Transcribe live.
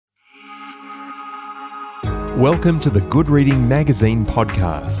Welcome to the Good Reading Magazine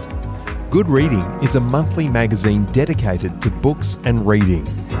podcast. Good Reading is a monthly magazine dedicated to books and reading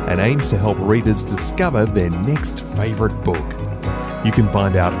and aims to help readers discover their next favourite book. You can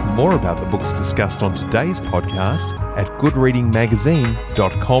find out more about the books discussed on today's podcast at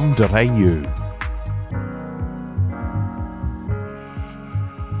goodreadingmagazine.com.au.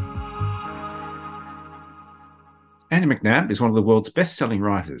 Andy McNab is one of the world's best-selling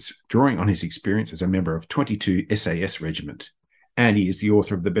writers, drawing on his experience as a member of 22 SAS Regiment. Andy is the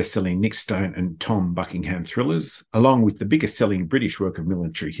author of the best-selling Nick Stone and Tom Buckingham thrillers, along with the biggest-selling British work of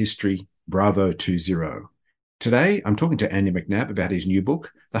military history, Bravo 20. Today, I'm talking to Andy McNab about his new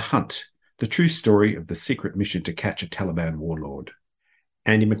book, The Hunt, the true story of the secret mission to catch a Taliban warlord.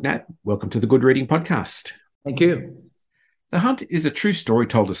 Andy McNab, welcome to the Good Reading podcast. Thank you. The Hunt is a true story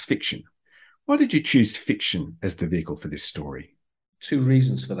told as fiction. Why did you choose fiction as the vehicle for this story? Two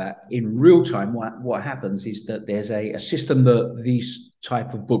reasons for that. In real time, what happens is that there's a system that these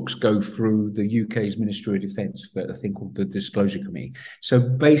type of books go through the UK's Ministry of Defence for a thing called the Disclosure Committee. So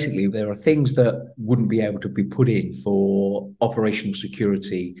basically, there are things that wouldn't be able to be put in for operational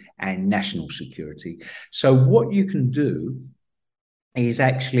security and national security. So what you can do is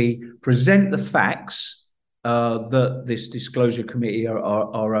actually present the facts that this disclosure committee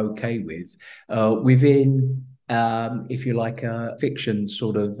are okay with within, if you like, a fiction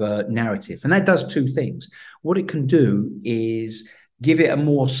sort of narrative. And that does two things. What it can do is give it a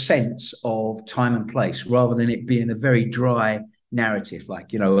more sense of time and place rather than it being a very dry narrative,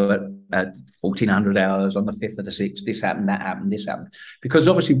 like, at 1400 hours on the 5th of the 6th, this happened, that happened, this happened. Because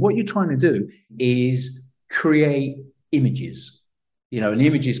obviously what you're trying to do is create images. And the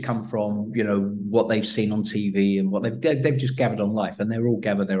images come from, what they've seen on TV and what they've just gathered on life, and they're all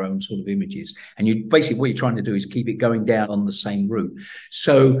gather their own sort of images. And what you're trying to do is keep it going down on the same route.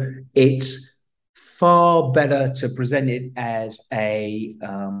 So it's far better to present it as a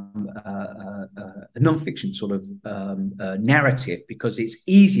non-fiction sort of narrative, because it's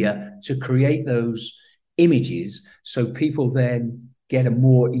easier to create those images so people then get a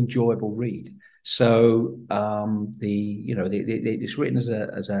more enjoyable read. So it's written as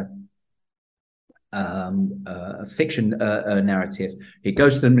a fiction narrative. It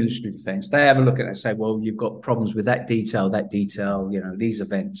goes to the Ministry of Defence. They have a look at it and say, well, you've got problems with that detail, these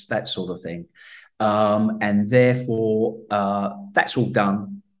events, that sort of thing, and therefore that's all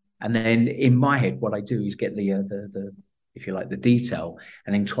done. And then in my head, what I do is get the if you like, the detail,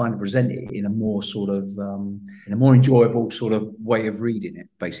 and then trying to present it in a more sort of, in a more enjoyable sort of way of reading it,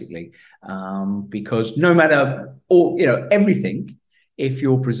 basically. Because no matter everything, if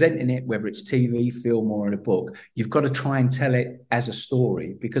you're presenting it, whether it's TV, film, or in a book, you've got to try and tell it as a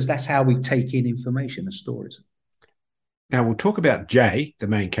story, because that's how we take in information as stories. Now, we'll talk about Jay, the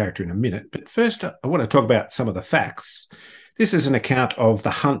main character, in a minute. But first, I want to talk about some of the facts. This is an account of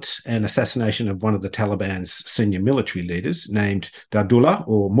the hunt and assassination of one of the Taliban's senior military leaders named Dadullah,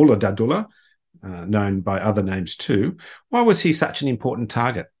 or Mullah Dadullah, known by other names too. Why was he such an important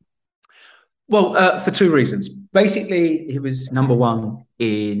target? Well, for two reasons. Basically, he was number one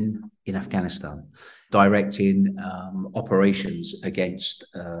in Afghanistan, directing operations against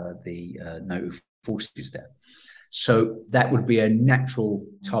the NATO forces there. So that would be a natural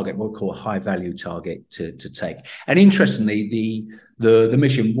target, what we call a high-value target to take. And interestingly, the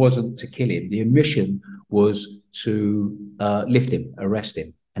mission wasn't to kill him. The mission was to lift him, arrest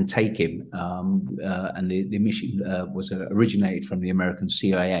him, and take him. And the mission was originated from the American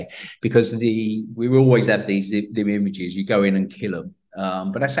CIA, because we will always have the images. You go in and kill them.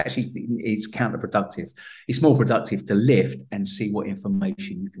 But that's it's counterproductive. It's more productive to lift and see what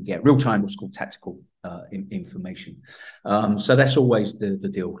information you can get. Real time, what's called tactical information. So that's always the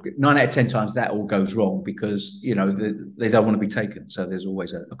deal. 9 out of 10 times that all goes wrong, because they don't want to be taken. So there's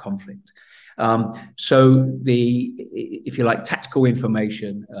always a conflict. So if you like, tactical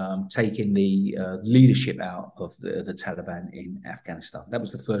information, taking the leadership out of the Taliban in Afghanistan. That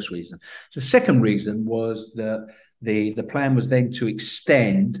was the first reason. The second reason was that the plan was then to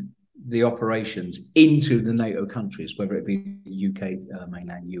extend the operations into the NATO countries, whether it be the UK,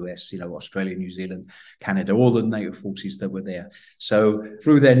 mainland US, Australia, New Zealand, Canada, all the NATO forces that were there. So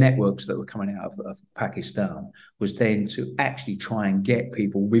through their networks that were coming out of Pakistan, was then to actually try and get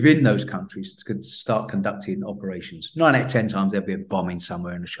people within those countries to start conducting operations. 9 out of 10 times there'll be a bombing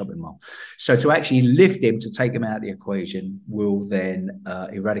somewhere in a shopping mall. So to actually lift him, to take him out of the equation, will then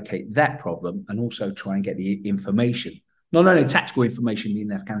eradicate that problem, and also try and get the information, not only tactical information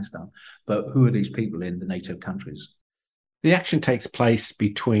in Afghanistan, but who are these people in the NATO countries? The action takes place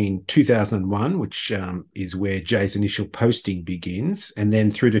between 2001, which is where Jay's initial posting begins, and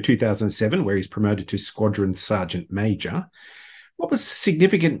then through to 2007, where he's promoted to Squadron Sergeant Major. What was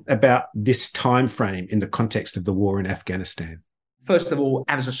significant about this time frame in the context of the war in Afghanistan? First of all,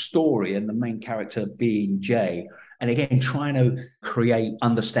 as a story, and the main character being Jay, and again, trying to create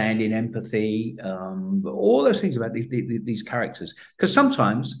understanding, empathy, all those things about these characters. Because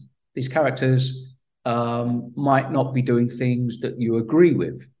sometimes these characters might not be doing things that you agree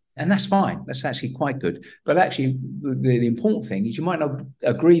with. And that's fine. That's actually quite good. But actually, the important thing is you might not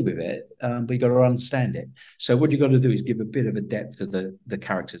agree with it, but you got to understand it. So what you got to do is give a bit of a depth to the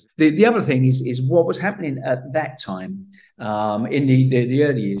characters. The other thing is what was happening at that time in the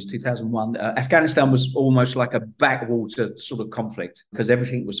early years, 2001. Afghanistan was almost like a backwater sort of conflict because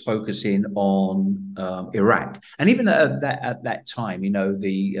everything was focusing on Iraq. And even at that time,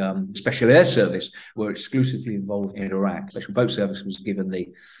 the Special Air Service were exclusively involved in Iraq. Special Boat Service was given the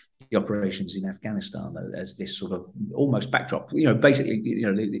operations in Afghanistan as this sort of almost backdrop.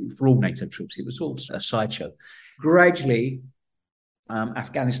 Basically, for all NATO troops, it was all a sideshow. Gradually,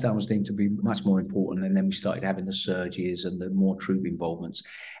 Afghanistan was deemed to be much more important, and then we started having the surges and the more troop involvements,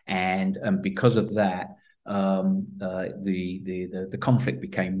 and because of that, the conflict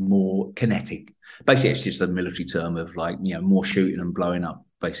became more kinetic. Basically, it's just a military term of more shooting and blowing up.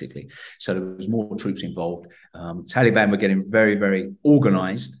 Basically, so there was more troops involved. Taliban were getting very, very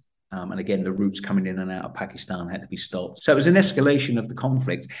organised. And again, the routes coming in and out of Pakistan had to be stopped. So it was an escalation of the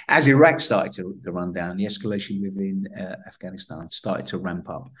conflict. As Iraq started to run down, the escalation within Afghanistan started to ramp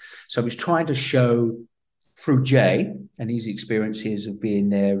up. So it was trying to show through Jay and his experiences of being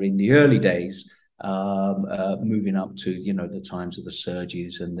there in the early days, moving up to, the times of the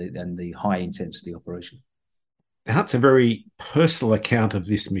surges and the high intensity operation. That's a very personal account of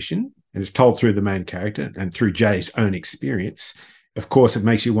this mission, and it's told through the main character and through Jay's own experience. Of course, it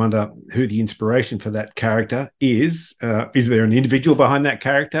makes you wonder who the inspiration for that character is. Is there an individual behind that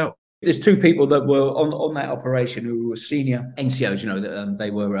character? There's two people that were on that operation who were senior NCOs.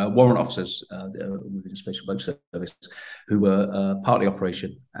 They were warrant officers within the Special Boat Service who were part of the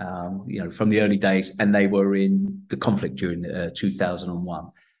operation, from the early days, and they were in the conflict during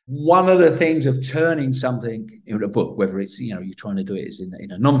 2001. One of the things of turning something into a book, whether it's, you're trying to do it is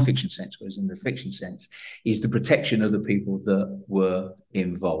in a non-fiction sense, whereas in the fiction sense, is the protection of the people that were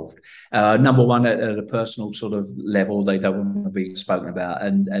involved. Number one, at a personal sort of level, they don't want to be spoken about.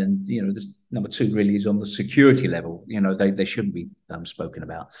 And this, number two really is on the security level. They shouldn't be spoken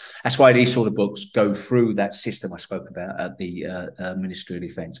about. That's why these sort of books go through that system I spoke about at the Ministry of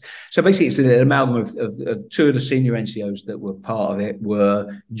Defence. So basically, it's an amalgam of two of the senior NCOs that were part of it were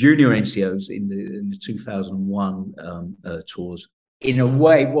junior NCOs in the 2001 tours. In a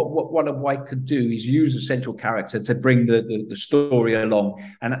way, what a White could do is use a central character to bring the story along,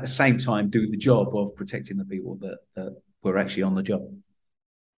 and at the same time do the job of protecting the people that were actually on the job.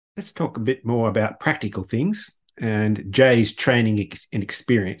 Let's talk a bit more about practical things and Jay's training and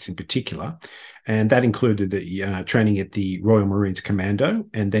experience in particular. And that included the training at the Royal Marines Commando,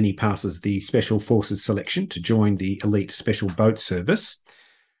 and then he passes the Special Forces selection to join the elite Special Boat Service.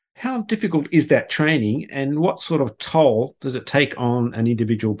 How difficult is that training, and what sort of toll does it take on an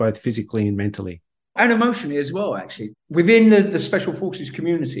individual, both physically and mentally? And emotionally as well, actually. Within the Special Forces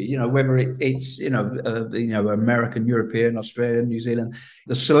community, whether it's American, European, Australian, New Zealand,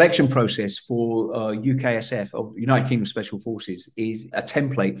 the selection process for UKSF, or United Kingdom Special Forces, is a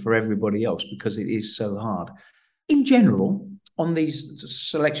template for everybody else because it is so hard. In general, on these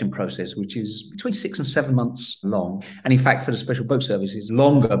selection process, which is between 6 and 7 months long, and in fact for the Special Boat Service is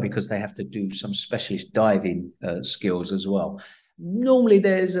longer because they have to do some specialist diving skills as well. Normally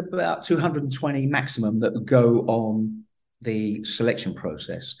there's about 220 maximum that go on the selection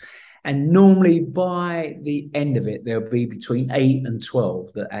process. And normally by the end of it, there'll be between 8 and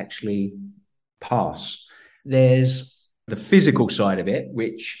 12 that actually pass. There's the physical side of it,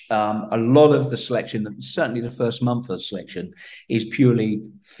 which a lot of the selection, certainly the first month of the selection, is purely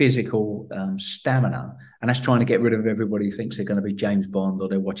physical stamina. And that's trying to get rid of everybody who thinks they're going to be James Bond or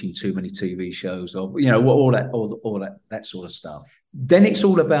they're watching too many TV shows or, all that sort of stuff. Then it's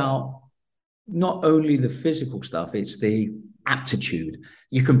all about not only the physical stuff, it's the aptitude.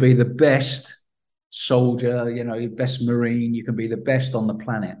 You can be the best soldier, best Marine, you can be the best on the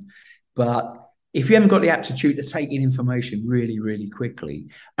planet. But if you haven't got the aptitude to take in information really, really quickly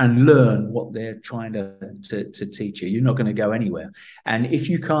and learn what they're trying to teach you, you're not going to go anywhere. And if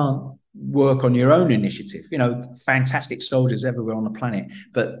you can't work on your own initiative. Fantastic soldiers everywhere on the planet,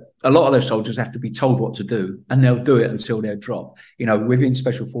 but a lot of those soldiers have to be told what to do, and they'll do it until they're dropped. Within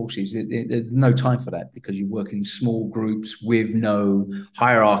special forces, there's no time for that, because you work in small groups with no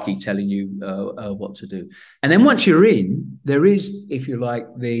hierarchy telling you what to do. And then once you're in, there is, if you like,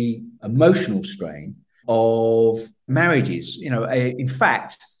 the emotional strain of marriages. In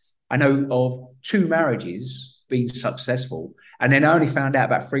fact, I know of 2 marriages being successful, and then I only found out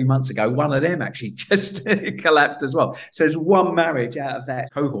about 3 months ago, one of them actually just collapsed as well. So there's one marriage out of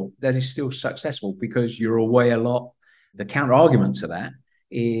that cohort that is still successful because you're away a lot. The counter argument to that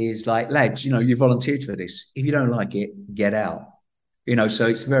is like, lads, you volunteered for this. If you don't like it, get out. So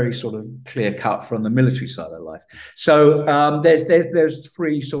it's very sort of clear cut from the military side of life. So there's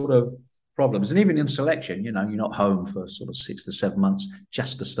 3 sort of problems. And even in selection, you're not home for sort of 6 to 7 months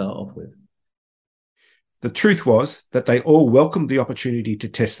just to start off with. The truth was that they all welcomed the opportunity to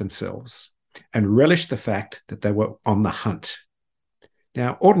test themselves and relished the fact that they were on the hunt.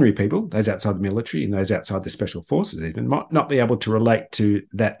 Now, ordinary people, those outside the military and those outside the special forces even, might not be able to relate to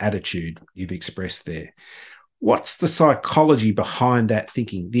that attitude you've expressed there. What's the psychology behind that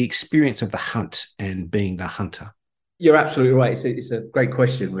thinking, the experience of the hunt and being the hunter? You're absolutely right. It's a great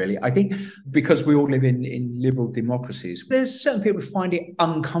question, really. I think because we all live in liberal democracies, there's certain people who find it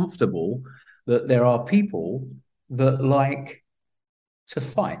uncomfortable that there are people that like to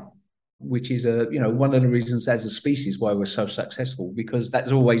fight, which is one of the reasons as a species why we're so successful, because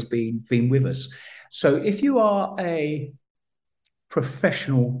that's always been with us. So if you are a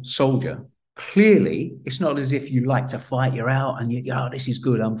professional soldier, clearly it's not as if you like to fight. You're out and this is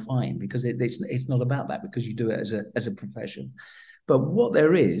good, I'm fine, because it's not about that, because you do it as a profession. But what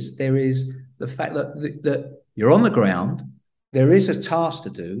there is the fact that you're on the ground. There is a task to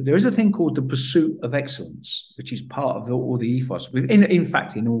do. There is a thing called the pursuit of excellence, which is part of all the ethos. In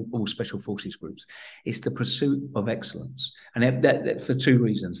fact, in all special forces groups, it's the pursuit of excellence. And that for 2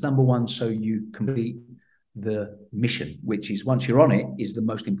 reasons. Number one, so you complete the mission, which is, once you're on it, is the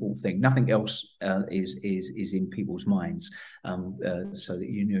most important thing. Nothing else is in people's minds. So that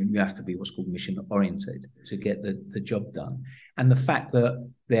you have to be what's called mission oriented to get the job done. And the fact that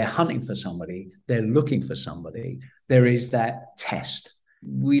they're hunting for somebody, they're looking for somebody, there is that test.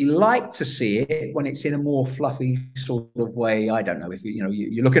 We like to see it when it's in a more fluffy sort of way. I don't know if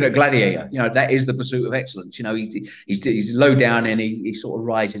you're looking at Gladiator. That is the pursuit of excellence. He's low down and he sort of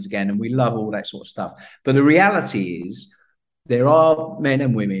rises again, and we love all that sort of stuff. But the reality is, there are men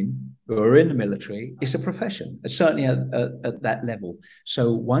and women who are in the military. It's a profession, certainly at that level.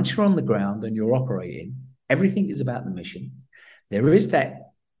 So once you're on the ground and you're operating, everything is about the mission. There is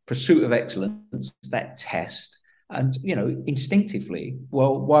that pursuit of excellence, that test. And, instinctively,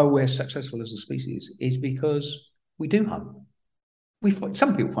 why we're successful as a species is because we do hunt.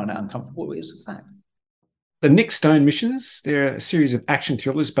 Some people find that uncomfortable, but it's a fact. The Nick Stone missions, they're a series of action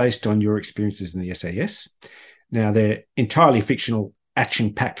thrillers based on your experiences in the SAS. Now, they're entirely fictional,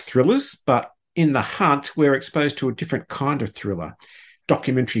 action-packed thrillers, but in The Hunt, we're exposed to a different kind of thriller,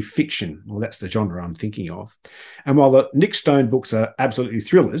 documentary fiction. Well, that's the genre I'm thinking of. And while the Nick Stone books are absolutely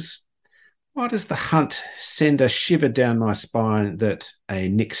thrillers, why does The Hunt send a shiver down my spine that a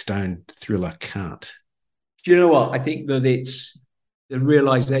Nick Stone thriller can't? Do you know what? I think that it's the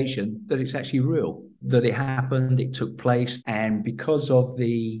realization that it's actually real, that it happened, it took place. And because of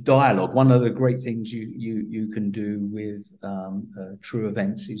the dialogue, one of the great things you can do with true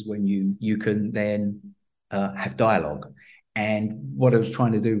events is when you can then have dialogue. And what I was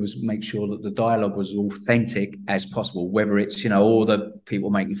trying to do was make sure that the dialogue was authentic as possible, whether it's, all the people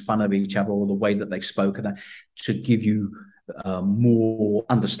making fun of each other or the way that they spoke, and to give you more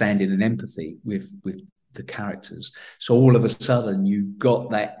understanding and empathy with the characters. So all of a sudden you've got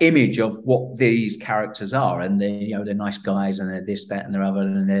that image of what these characters are, and they're nice guys, and they're this, that, and they're other,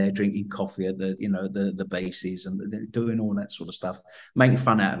 and they're drinking coffee at the bases, and they're doing all that sort of stuff, making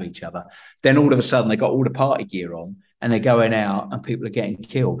fun out of each other. Then all of a sudden they got all the party gear on, and they're going out and people are getting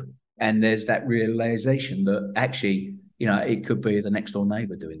killed. And there's that realization that actually, it could be the next door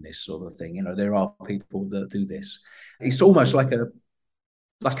neighbor doing this sort of thing. There are people that do this. It's almost like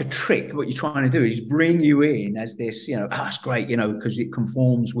a trick. What you're trying to do is bring you in as this, it's great, because it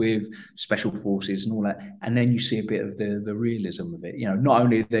conforms with special forces and all that. And then you see a bit of the realism of it. Not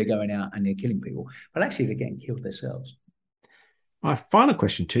only are they going out and they're killing people, but actually they're getting killed themselves. My final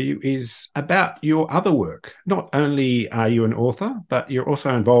question to you is about your other work. Not only are you an author, but you're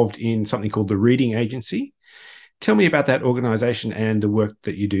also involved in something called the Reading Agency. Tell me about that organisation and the work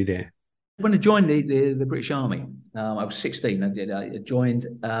that you do there. When I joined the British Army, I was 16. I joined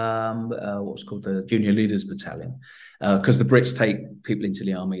what was called the Junior Leaders Battalion, because the Brits take people into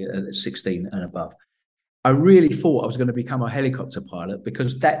the army at 16 and above. I really thought I was going to become a helicopter pilot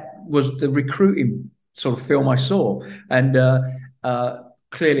because that was the recruiting sort of film I saw. And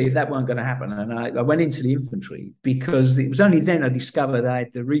clearly that wasn't going to happen. And I went into the infantry because it was only then I discovered I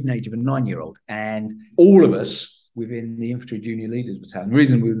had the reading age of a 9-year-old. And all of us within the Infantry Junior Leaders Battalion, the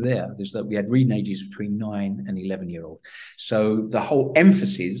reason we were there is that we had reading ages between 9 and 11-year-old. So the whole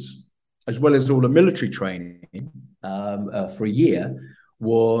emphasis, as well as all the military training for a year,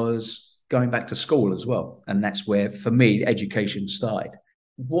 was going back to school as well. And that's where, for me, education started.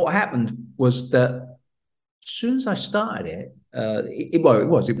 What happened was that as soon as I started it, it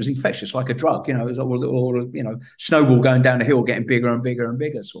was infectious, like a drug. It was all snowball going down the hill, getting bigger and bigger and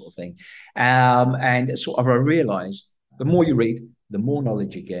bigger, sort of thing. And sort of I realised the more you read, the more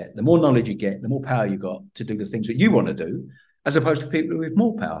knowledge you get. The more knowledge you get, the more power you got to do the things that you want to do, as opposed to people with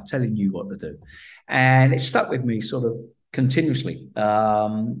more power telling you what to do. And it stuck with me sort of continuously,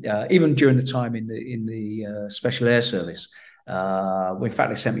 even during the time in the Special Air Service. In fact,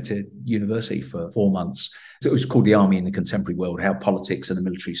 they sent me to university for 4 months. It was called the Army in the Contemporary World, how politics and the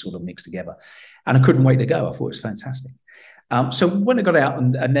military sort of mixed together. And I couldn't wait to go. I thought it was fantastic. So when I got out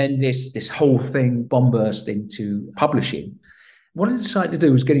and then this whole thing bomb burst into publishing, what I decided to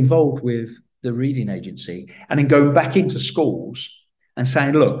do was get involved with the reading agency and then go back into schools and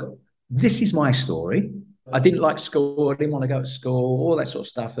saying, look, this is my story. I didn't like school. I didn't want to go to school, all that sort of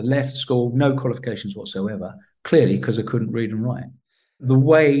stuff. I left school, no qualifications whatsoever, clearly because I couldn't read and write. The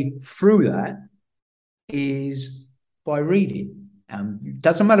way through that is by reading. It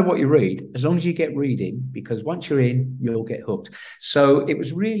doesn't matter what you read, as long as you get reading, because once you're in, you'll get hooked. So it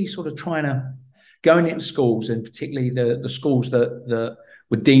was really sort of trying to going into schools, and particularly the schools that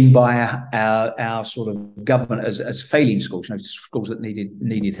were deemed by our sort of government as failing schools, schools that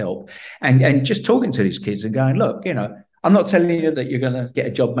needed help, and just talking to these kids and going, look, I'm not telling you that you're going to get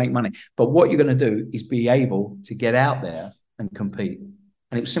a job, make money, but what you're going to do is be able to get out there and compete.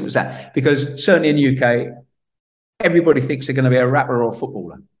 And it was simple as that, because certainly in the UK, everybody thinks they're going to be a rapper or a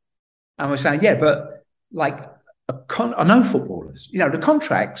footballer. And we're saying, yeah, but like I know footballers, the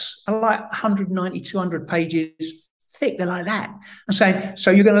contracts are like 190, 200 pages thick. They're like that. I'm saying,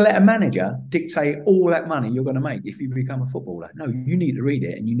 so you're going to let a manager dictate all that money you're going to make if you become a footballer? No, you need to read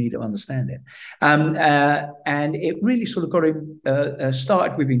it and you need to understand it. And it really sort of got him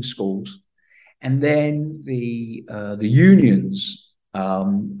started within schools. And then the unions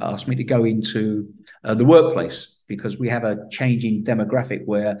asked me to go into the workplace, because we have a changing demographic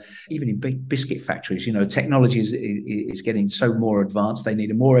where even in big biscuit factories, technology is getting so more advanced. They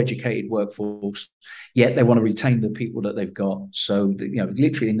need a more educated workforce, yet they want to retain the people that they've got. So,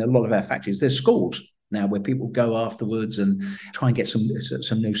 literally in a lot of our factories, there's schools now where people go afterwards and try and get some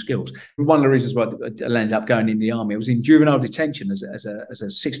new skills. One of the reasons why I ended up going in the army, I was in juvenile detention as a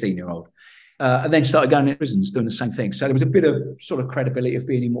 16-year-old. And then started going to prisons doing the same thing. So there was a bit of sort of credibility of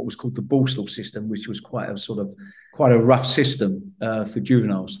being in what was called the Borstal system, which was quite a rough system for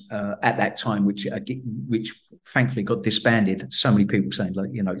juveniles at that time, which thankfully got disbanded. So many people saying,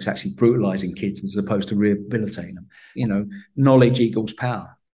 it's actually brutalizing kids as opposed to rehabilitating them. Knowledge equals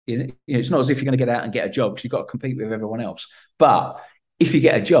power. It's not as if you're going to get out and get a job, because you've got to compete with everyone else. But if you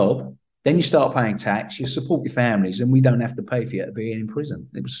get a job, then you start paying tax, you support your families, and we don't have to pay for you to be in prison.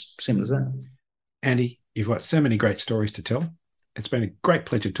 It was simple as that. Andy, you've got so many great stories to tell. It's been a great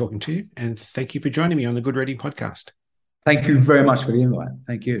pleasure talking to you, and thank you for joining me on the Good Reading Podcast. Thank you very much for the invite.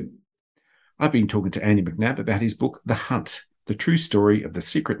 Thank you. I've been talking to Andy McNab about his book, The Hunt, the true story of the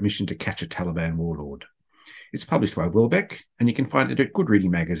secret mission to catch a Taliban warlord. It's published by Welbeck, and you can find it at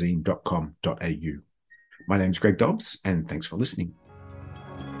goodreadingmagazine.com.au. My name's Greg Dobbs, and thanks for listening.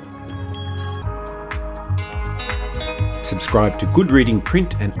 Subscribe to Good Reading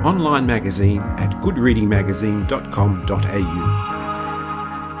print and online magazine at goodreadingmagazine.com.au.